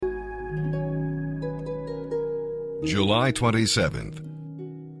July 27th.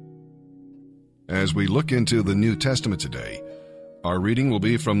 As we look into the New Testament today, our reading will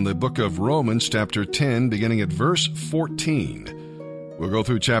be from the book of Romans, chapter 10, beginning at verse 14. We'll go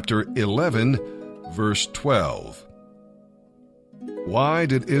through chapter 11, verse 12. Why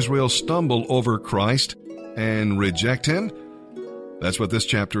did Israel stumble over Christ and reject him? That's what this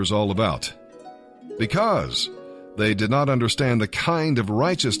chapter is all about. Because they did not understand the kind of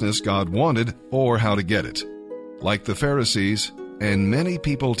righteousness God wanted or how to get it. Like the Pharisees and many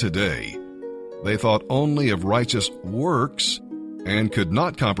people today, they thought only of righteous works and could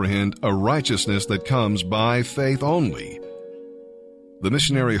not comprehend a righteousness that comes by faith only. The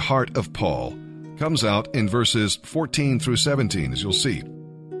missionary heart of Paul comes out in verses 14 through 17, as you'll see.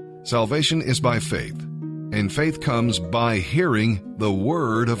 Salvation is by faith, and faith comes by hearing the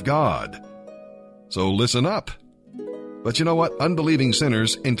Word of God. So listen up. But you know what? Unbelieving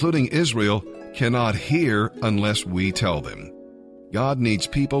sinners, including Israel, cannot hear unless we tell them. God needs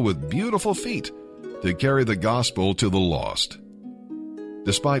people with beautiful feet to carry the gospel to the lost.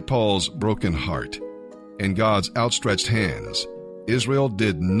 Despite Paul's broken heart and God's outstretched hands, Israel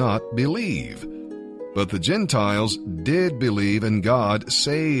did not believe. But the Gentiles did believe, and God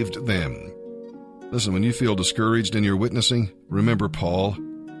saved them. Listen, when you feel discouraged in your witnessing, remember Paul.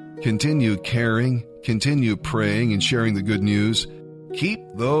 Continue caring, continue praying and sharing the good news. Keep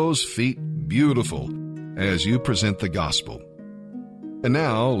those feet beautiful as you present the gospel. And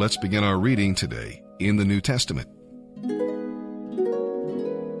now, let's begin our reading today in the New Testament.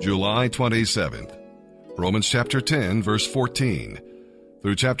 July 27th, Romans chapter 10, verse 14,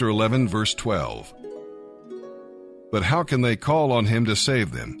 through chapter 11, verse 12. But how can they call on him to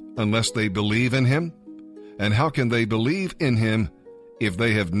save them unless they believe in him? And how can they believe in him if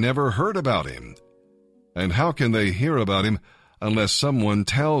they have never heard about him? And how can they hear about him unless someone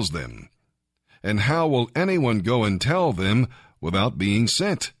tells them? And how will anyone go and tell them without being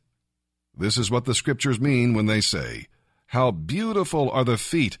sent? This is what the scriptures mean when they say, "How beautiful are the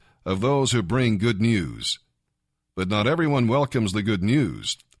feet of those who bring good news." But not everyone welcomes the good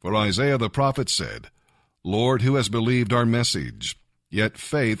news, for Isaiah the prophet said, "Lord, who has believed our message?" Yet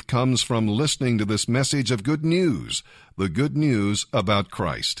faith comes from listening to this message of good news, the good news about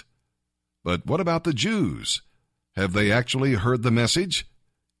Christ. But what about the Jews? Have they actually heard the message?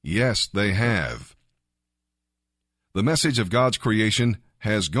 Yes, they have. The message of God's creation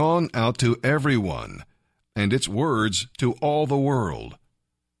has gone out to everyone, and its words to all the world.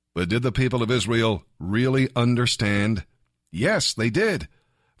 But did the people of Israel really understand? Yes, they did.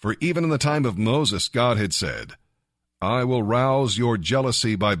 For even in the time of Moses, God had said, "I will rouse your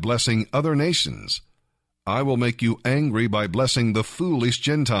jealousy by blessing other nations. I will make you angry by blessing the foolish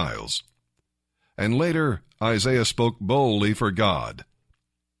Gentiles." And later, Isaiah spoke boldly for God.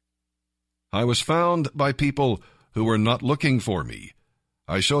 "I was found by people who were not looking for me.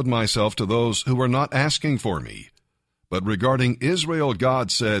 I showed myself to those who were not asking for me." But regarding Israel,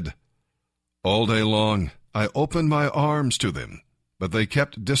 God said, "All day long I opened my arms to them, but they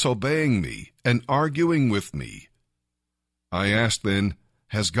kept disobeying me and arguing with me." I asked then,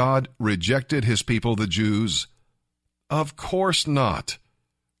 has God rejected his people, the Jews? Of course not.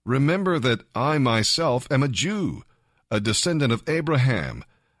 Remember that I myself am a Jew, a descendant of Abraham,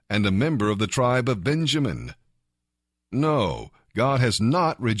 and a member of the tribe of Benjamin. No, God has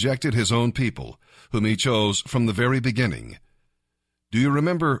not rejected his own people, whom he chose from the very beginning. Do you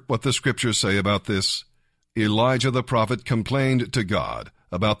remember what the scriptures say about this? Elijah the prophet complained to God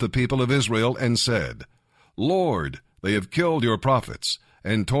about the people of Israel and said, "Lord, they have killed your prophets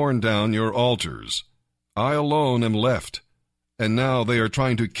and torn down your altars. I alone am left, and now they are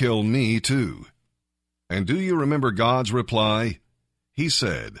trying to kill me too." And do you remember God's reply? He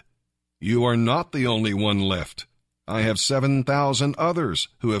said, "You are not the only one left. I have 7,000 others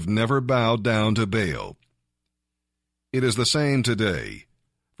who have never bowed down to Baal." It is the same today,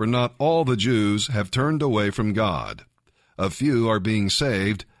 for not all the Jews have turned away from God. A few are being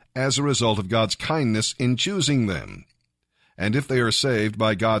saved as a result of God's kindness in choosing them. And if they are saved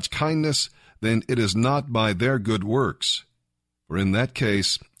by God's kindness, then it is not by their good works. For in that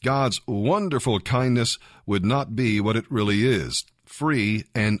case, God's wonderful kindness would not be what it really is, free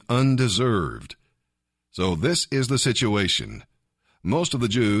and undeserved. So this is the situation. Most of the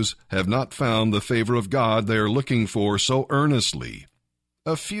Jews have not found the favor of God they are looking for so earnestly.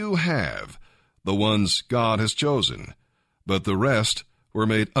 A few have, the ones God has chosen, but the rest were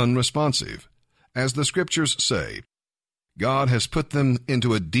made unresponsive. As the scriptures say, God has put them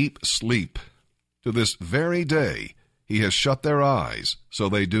into a deep sleep. To this very day, he has shut their eyes so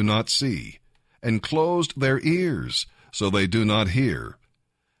they do not see, and closed their ears so they do not hear.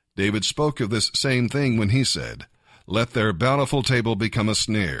 David spoke of this same thing when he said, Let their bountiful table become a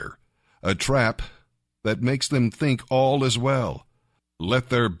snare, a trap that makes them think all is well. Let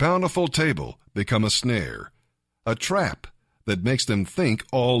their bountiful table become a snare, a trap that makes them think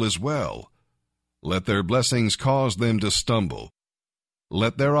all is well. Let their blessings cause them to stumble.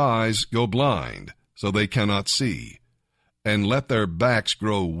 Let their eyes go blind so they cannot see, and let their backs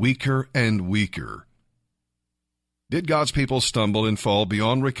grow weaker and weaker. Did God's people stumble and fall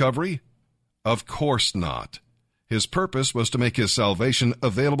beyond recovery? Of course not. His purpose was to make his salvation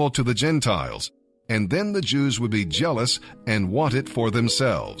available to the Gentiles, and then the Jews would be jealous and want it for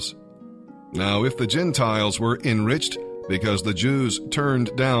themselves. Now, if the Gentiles were enriched because the Jews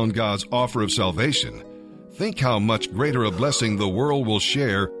turned down God's offer of salvation, think how much greater a blessing the world will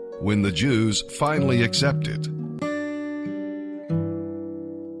share when the Jews finally accept it.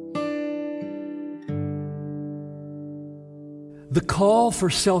 The call for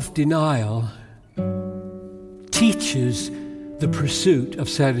self-denial teaches the pursuit of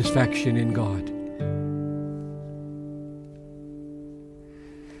satisfaction in God.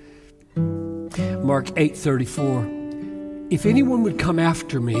 Mark 8:34. If anyone would come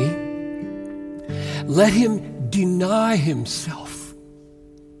after me, let him deny himself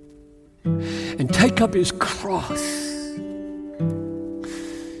and take up his cross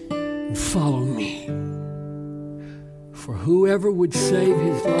and follow me. For whoever would save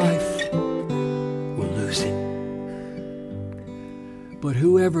his life will lose it. But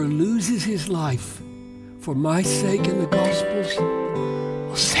whoever loses his life for my sake and the gospel's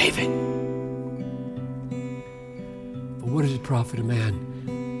will save it. But what does it profit a man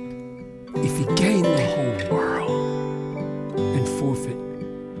if he gain the whole world and forfeit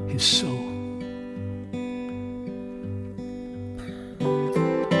his soul?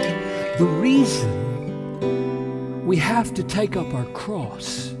 The reason we have to take up our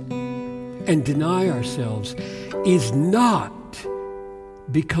cross and deny ourselves is not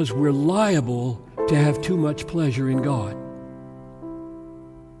because we're liable to have too much pleasure in God.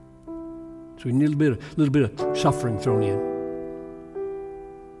 So we need a little bit of suffering thrown in.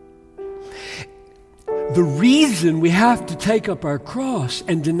 The reason we have to take up our cross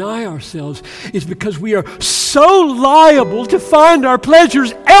and deny ourselves is because we are so liable to find our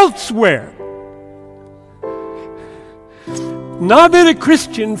pleasures elsewhere. Now, I've been a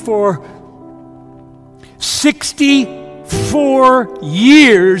Christian for 64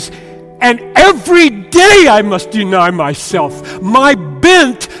 years, and every day I must deny myself, my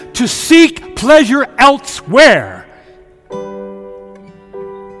bent to seek pleasure elsewhere.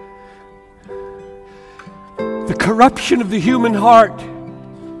 The corruption of the human heart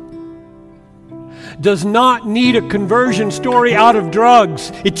does not need a conversion story out of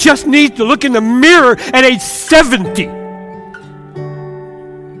drugs. It just needs to look in the mirror at age 70.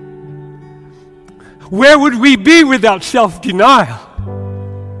 Where would we be without self-denial?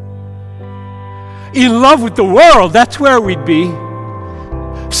 In love with the world, that's where we'd be.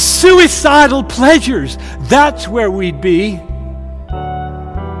 Suicidal pleasures, that's where we'd be.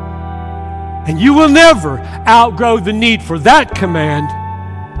 And you will never outgrow the need for that command.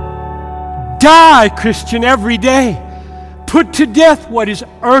 Die, Christian, every day. Put to death what is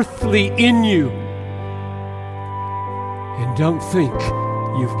earthly in you. And don't think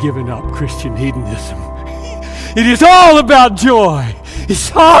you've given up Christian hedonism. It is all about joy. It's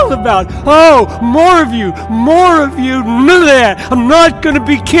all about, more of you, none of that. I'm not going to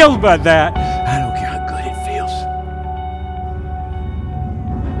be killed by that. I don't care how good it feels.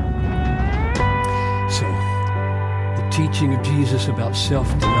 So, the teaching of Jesus about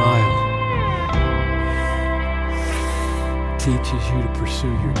self-denial teaches you to pursue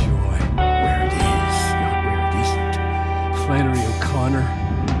your joy where it is, not where it isn't. Flannery O'Connor,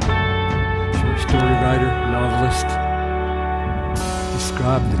 short story writer, novelist,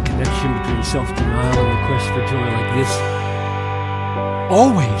 described the connection between self-denial and the quest for joy like this.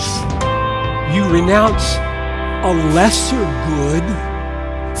 Always you renounce a lesser good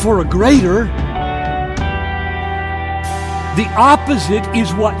for a greater. The opposite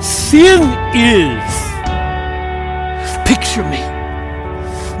is what sin is. Picture me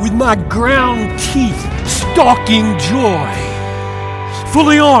with my ground teeth stalking joy,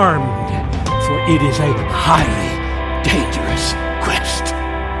 fully armed, for it is a highly dangerous quest.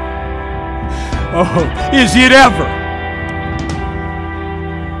 Oh, is it ever?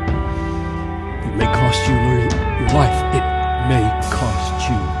 It may cost you your life. It may cost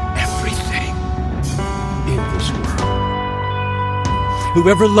you everything in this world.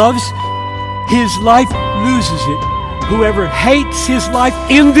 Whoever loves his life loses it. Whoever hates his life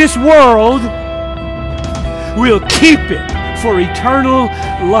in this world will keep it for eternal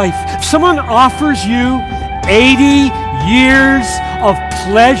life. If someone offers you 80 years of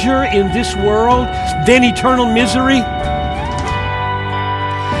pleasure in this world, then eternal misery? You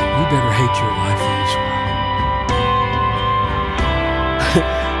better hate your life in this world.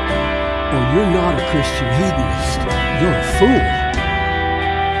 Or you're not a Christian hedonist. You're a fool.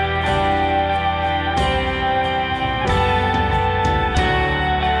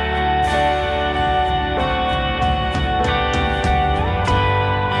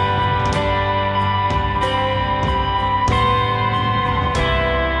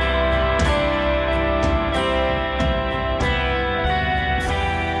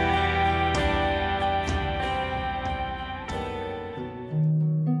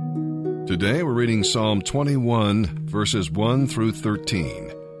 Today we're reading Psalm 21, verses 1 through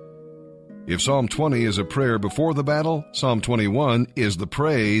 13. If Psalm 20 is a prayer before the battle, Psalm 21 is the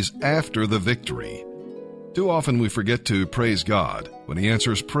praise after the victory. Too often we forget to praise God when He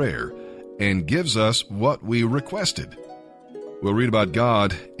answers prayer and gives us what we requested. We'll read about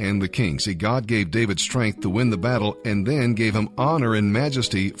God and the king. See, God gave David strength to win the battle and then gave him honor and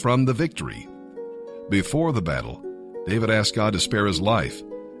majesty from the victory. Before the battle, David asked God to spare his life,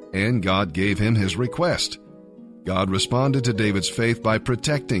 and God gave him his request. God responded to David's faith by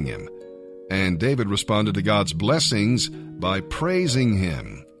protecting him, and David responded to God's blessings by praising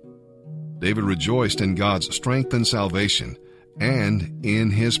him. David rejoiced in God's strength and salvation, and in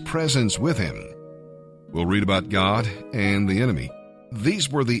His presence with him. We'll read about God and the enemy. These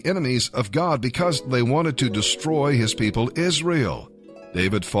were the enemies of God because they wanted to destroy His people Israel.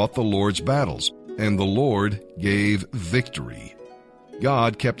 David fought the Lord's battles, and the Lord gave victory.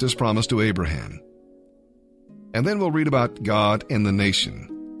 God kept His promise to Abraham. And then we'll read about God and the nation.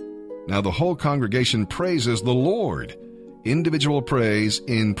 Now the whole congregation praises the Lord. Individual praise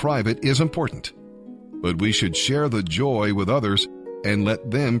in private is important, but we should share the joy with others and let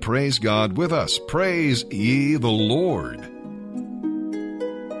them praise God with us. Praise ye the Lord.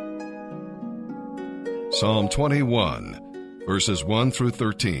 Psalm 21, verses 1 through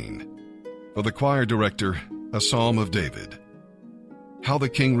 13. For the choir director, a psalm of David. How the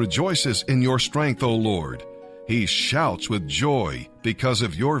king rejoices in your strength, O Lord. He shouts with joy because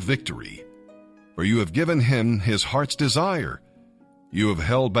of your victory. For you have given him his heart's desire. You have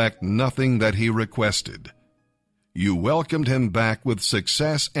held back nothing that he requested. You welcomed him back with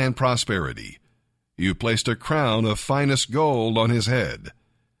success and prosperity. You placed a crown of finest gold on his head.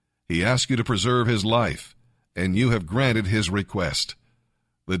 He asked you to preserve his life, and you have granted his request.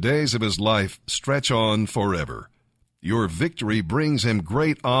 The days of his life stretch on forever. Your victory brings him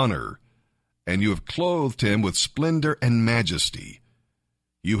great honor, and you have clothed him with splendor and majesty.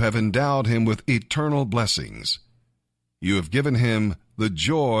 You have endowed him with eternal blessings. You have given him the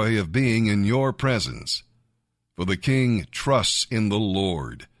joy of being in your presence. For the king trusts in the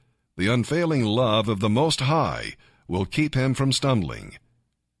Lord. The unfailing love of the Most High will keep him from stumbling.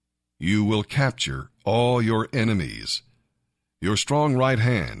 You will capture all your enemies. Your strong right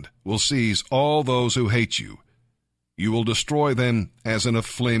hand will seize all those who hate you. You will destroy them as in a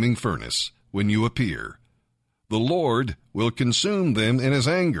flaming furnace when you appear. The Lord will consume them in His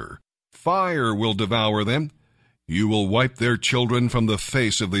anger. Fire will devour them. You will wipe their children from the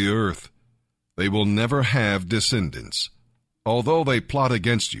face of the earth. They will never have descendants. Although they plot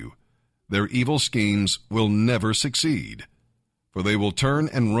against you, their evil schemes will never succeed. For they will turn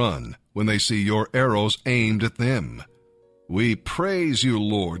and run when they see your arrows aimed at them. We praise you,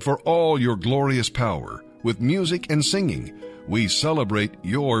 Lord, for all your glorious power. With music and singing, we celebrate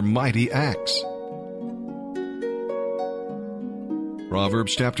your mighty acts.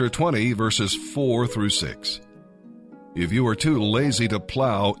 Proverbs chapter 20, verses 4 through 6. If you are too lazy to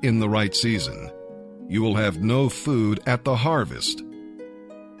plow in the right season, you will have no food at the harvest.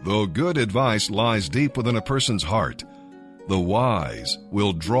 Though good advice lies deep within a person's heart, the wise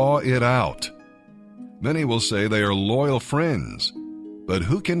will draw it out. Many will say they are loyal friends, but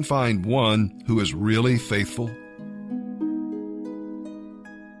who can find one who is really faithful?